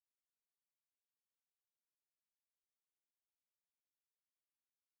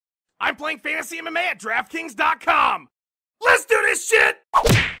I'm playing Fantasy MMA at DraftKings.com. Let's do this shit!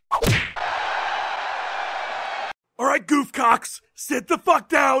 Alright, goofcocks, sit the fuck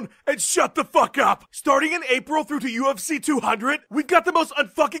down and shut the fuck up. Starting in April through to UFC 200, we've got the most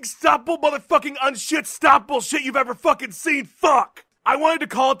unfucking stoppable motherfucking unshit stoppable shit you've ever fucking seen. Fuck! I wanted to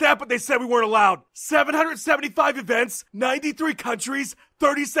call it that, but they said we weren't allowed. 775 events, 93 countries,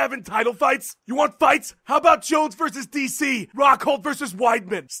 37 title fights. You want fights? How about Jones versus DC? Rockhold versus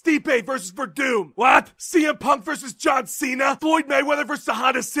Weidman? Stipe versus Verdum? What? CM Punk versus John Cena? Floyd Mayweather versus the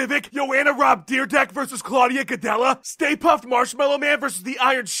Honda Civic? Joanna Rob Deerdeck versus Claudia Gadella? Stay Puft Marshmallow Man versus the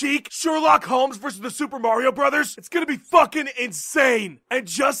Iron Sheik? Sherlock Holmes versus the Super Mario Brothers? It's gonna be fucking insane. And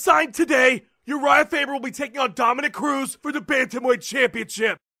just signed today, Uriah Faber will be taking on Dominic Cruz for the Bantamweight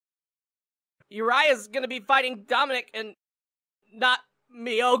Championship. Uriah's gonna be fighting Dominic and not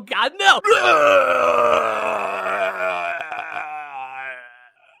me. Oh god, no!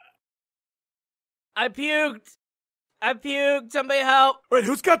 I puked. Somebody help. Wait,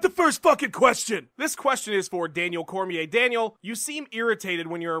 who's got the first fucking question? This question is for Daniel Cormier. Daniel, you seem irritated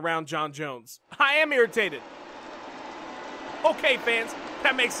when you're around John Jones. I am irritated. Okay, fans,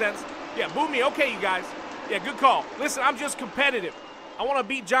 that makes sense. Yeah, boo me. Okay, you guys. Yeah, good call. Listen, I'm just competitive. I want to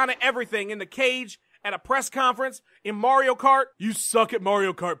beat John at everything. In the cage, at a press conference, in Mario Kart. You suck at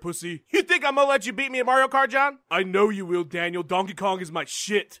Mario Kart, pussy. You think I'm gonna let you beat me at Mario Kart, John? I know you will, Daniel. Donkey Kong is my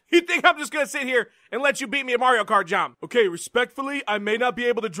shit. You think I'm just gonna sit here and let you beat me at Mario Kart, John? Okay, respectfully, I may not be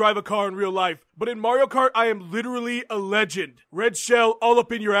able to drive a car in real life, but in Mario Kart, I am literally a legend. Red shell all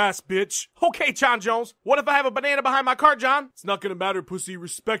up in your ass, bitch. Okay, John Jones. What if I have a banana behind my cart, John? It's not gonna matter, pussy.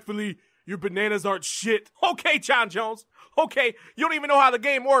 Respectfully, your bananas aren't shit. Okay, John Jones. Okay, you don't even know how the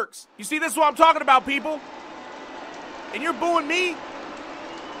game works. You see, this is what I'm talking about, people. And you're booing me?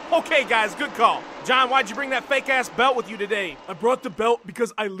 Okay, guys, good call. John, why'd you bring that fake-ass belt with you today? I brought the belt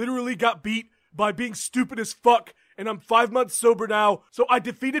because I literally got beat by being stupid as fuck, and I'm 5 months sober now, so I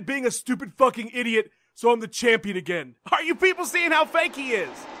defeated being a stupid fucking idiot, so I'm the champion again. Are you people seeing how fake he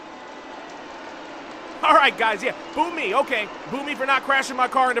is? Alright, guys, yeah, boo me, okay. Boo me for not crashing my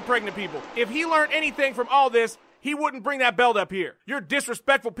car into pregnant people. If he learned anything from all this, he wouldn't bring that belt up here. You're a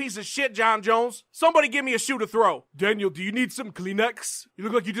disrespectful piece of shit, John Jones. Somebody give me a shoe to throw. Daniel, do you need some Kleenex? You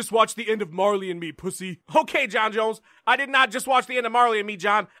look like you just watched the end of Marley and Me, pussy. Okay, John Jones. I did not just watch the end of Marley and Me,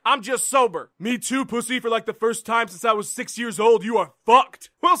 John. I'm just sober. Me too, pussy. For like the first time since I was 6 years old, you are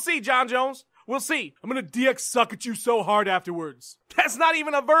fucked. We'll see, John Jones. We'll see. I'm gonna DX suck at you so hard afterwards. That's not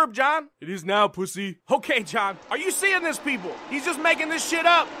even a verb, John. It is now, pussy. Okay, John. Are you seeing this, people? He's just making this shit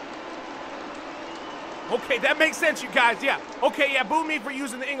up. Okay, that makes sense, you guys, yeah. Okay, yeah, boo me for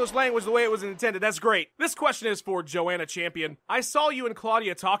using the English language the way it was intended. That's great. This question is for Joanna Champion. I saw you and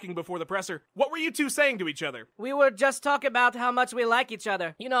Claudia talking before the presser. What were you two saying to each other? We were just talking about how much we like each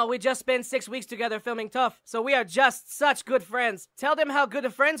other. You know, we just spent 6 weeks together filming Tough, so we are just such good friends. Tell them how good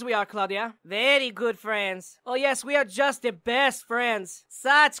of friends we are, Claudia. Very good friends. Oh yes, we are just the best friends.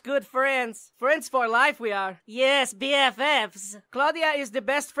 Such good friends. Friends for life we are. Yes, BFFs. Claudia is the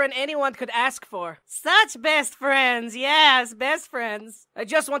best friend anyone could ask for. Such best friends, yes, best friends. I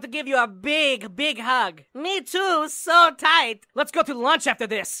just want to give you a big, big hug. Me too, so tight. Let's go to lunch after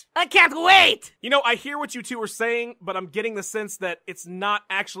this. I can't wait! You know, I hear what you two are saying, but I'm getting the sense that it's not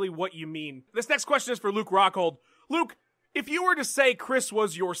actually what you mean. This next question is for Luke Rockhold. Luke, if you were to say Chris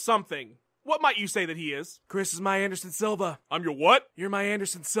was your something, what might you say that he is? Chris is my Anderson Silva. I'm your what? You're my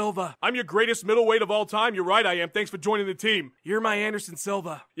Anderson Silva. I'm your greatest middleweight of all time. You're right, I am. Thanks for joining the team. You're my Anderson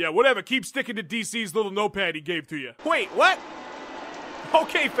Silva. Yeah, whatever. Keep sticking to DC's little notepad he gave to you. Wait, what?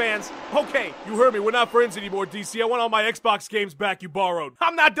 Okay, fans. Okay, you heard me. We're not friends anymore, DC. I want all my Xbox games back you borrowed.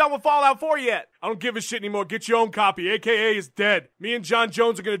 I'm not done with Fallout 4 yet. I don't give a shit anymore. Get your own copy. AKA is dead. Me and John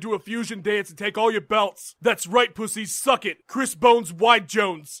Jones are gonna do a fusion dance and take all your belts. That's right, pussies. Suck it. Chris Bones White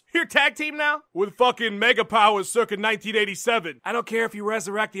Jones. Your tag team now? With fucking mega powers circa 1987. I don't care if you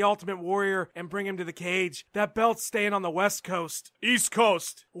resurrect the Ultimate Warrior and bring him to the cage. That belt's staying on the West Coast. East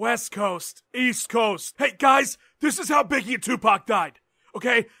Coast. West Coast. East Coast. Hey, guys, this is how Biggie and Tupac died.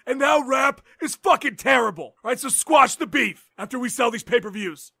 Okay? And now rap is fucking terrible. Alright, so squash the beef after we sell these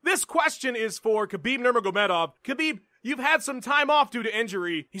pay-per-views. This question is for Khabib Nurmagomedov. Khabib, you've had some time off due to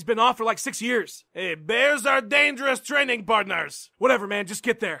injury. He's been off for like 6 years. Hey, bears are dangerous training partners. Whatever, man, just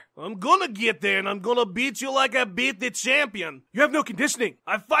get there. I'm gonna get there and I'm gonna beat you like I beat the champion. You have no conditioning.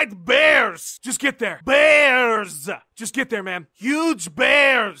 I fight bears. Just get there. Bears! Just get there, man. Huge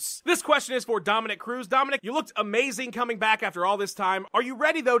bears! This question is for Dominic Cruz. Dominic, you looked amazing coming back after all this time. Are you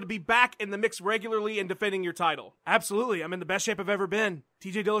ready, though, to be back in the mix regularly and defending your title? Absolutely. I'm in the best shape I've ever been.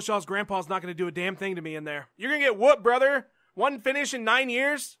 TJ Dillashaw's grandpa's not gonna do a damn thing to me in there. You're gonna get whooped, brother. One finish in 9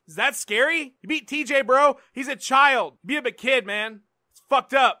 years? Is that scary? You beat TJ, bro. He's a child. Be a big kid, man. It's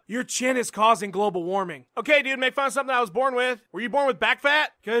fucked up. Your chin is causing global warming. Okay, dude, make fun of something I was born with. Were you born with back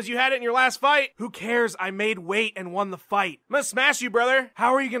fat? Because you had it in your last fight? Who cares? I made weight and won the fight. I'm gonna smash you, brother.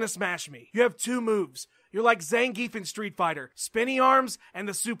 How are you gonna smash me? You have 2 moves. You're like Zangief in Street Fighter. Spinny arms and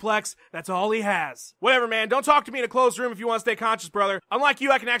the suplex, that's all he has. Whatever, man. Don't talk to me in a closed room if you want to stay conscious, brother. Unlike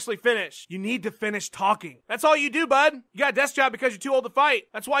you, I can actually finish. You need to finish talking. That's all you do, bud. You got a desk job because you're too old to fight.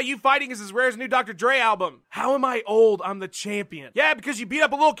 That's why you fighting is as rare as a new Dr. Dre album. How am I old? I'm the champion. Yeah, because you beat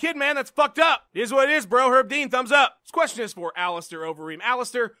up a little kid, man. That's fucked up. It is what it is, bro. Herb Dean, thumbs up. This question is for Alistair Overeem.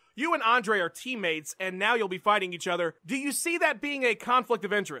 Alistair, you and Andre are teammates, and now you'll be fighting each other. Do you see that being a conflict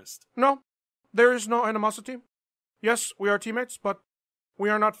of interest? No, there is no animosity. Yes, we are teammates, but we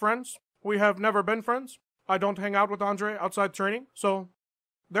are not friends. We have never been friends. I don't hang out with Andre outside training, so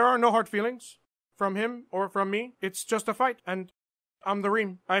there are no hard feelings from him or from me. It's just a fight, and I'm the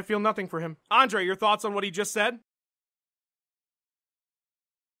Reem. I feel nothing for him. Andre, your thoughts on what he just said?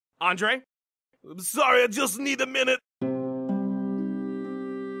 Andre? I'm sorry, I just need a minute.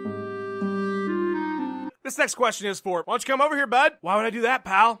 This next question is for, why don't you come over here, bud? Why would I do that,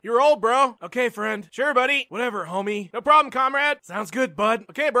 pal? You're old, bro. Okay, friend. Sure, buddy. Whatever, homie. No problem, comrade. Sounds good, bud.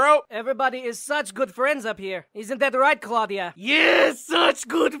 Okay, bro. Everybody is such good friends up here. Isn't that right, Claudia? Yes, such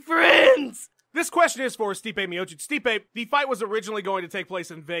good friends. This question is for Stipe Miocic. Stipe, the fight was originally going to take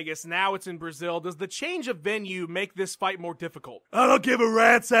place in Vegas. Now it's in Brazil. Does the change of venue make this fight more difficult? I don't give a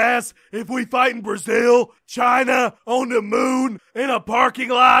rat's ass if we fight in Brazil, China, on the moon, in a parking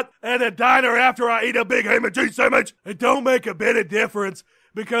lot, at a diner after I eat a big ham and cheese sandwich. It don't make a bit of difference,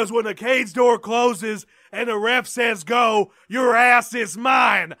 because when the cage door closes and the ref says go, your ass is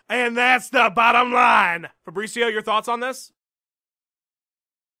mine. And that's the bottom line. Fabricio, your thoughts on this?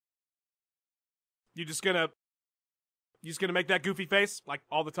 You just gonna make that goofy face, like,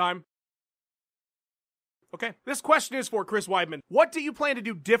 all the time? Okay. This question is for Chris Weidman. What do you plan to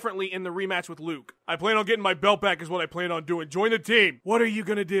do differently in the rematch with Luke? I plan on getting my belt back is what I plan on doing. Join the team. What are you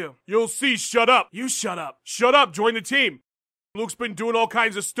gonna do? You'll see. Shut up. You shut up. Shut up. Join the team. Luke's been doing all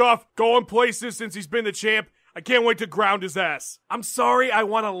kinds of stuff, going places since he's been the champ. I can't wait to ground his ass. I'm sorry, I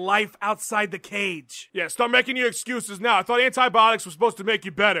want a life outside the cage. Yeah, stop making your excuses now. I thought antibiotics were supposed to make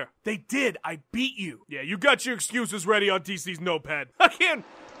you better. They did. I beat you. Yeah, you got your excuses ready on DC's notepad. Again,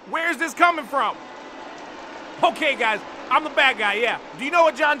 where's this coming from? Okay, guys, I'm the bad guy, yeah. Do you know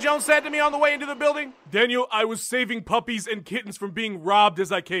what John Jones said to me on the way into the building? Daniel, I was saving puppies and kittens from being robbed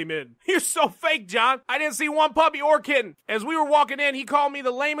as I came in. You're so fake, John. I didn't see one puppy or kitten. As we were walking in, he called me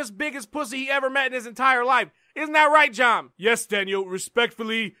the lamest, biggest pussy he ever met in his entire life. Isn't that right, John? Yes, Daniel.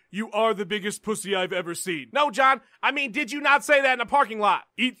 Respectfully, you are the biggest pussy I've ever seen. No, John. I mean, did you not say that in a parking lot?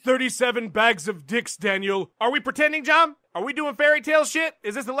 Eat 37 bags of dicks, Daniel. Are we pretending, John? Are we doing fairy tale shit?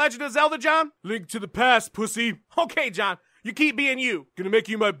 Is this the Legend of Zelda, John? Link to the past, pussy. Okay, John. You keep being you. Gonna make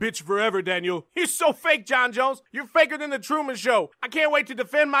you my bitch forever, Daniel. You're so fake, John Jones. You're faker than the Truman Show. I can't wait to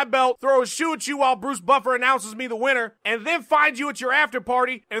defend my belt, throw a shoe at you while Bruce Buffer announces me the winner, and then find you at your after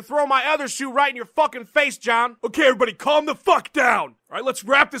party and throw my other shoe right in your fucking face, John. Okay, everybody, calm the fuck down. All right, let's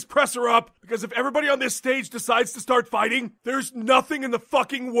wrap this presser up, because if everybody on this stage decides to start fighting, there's nothing in the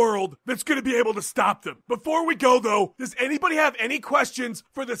fucking world that's gonna be able to stop them. Before we go, though, does anybody have any questions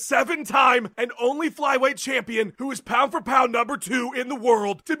for the 7-time and only flyweight champion who is pound for pound number 2 in the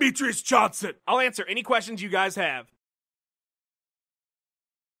world, Demetrius Johnson? I'll answer any questions you guys have.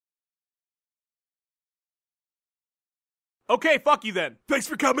 Okay, fuck you then. Thanks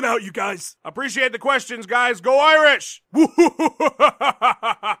for coming out, you guys. Appreciate the questions, guys. Go Irish!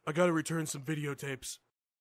 I gotta return some videotapes.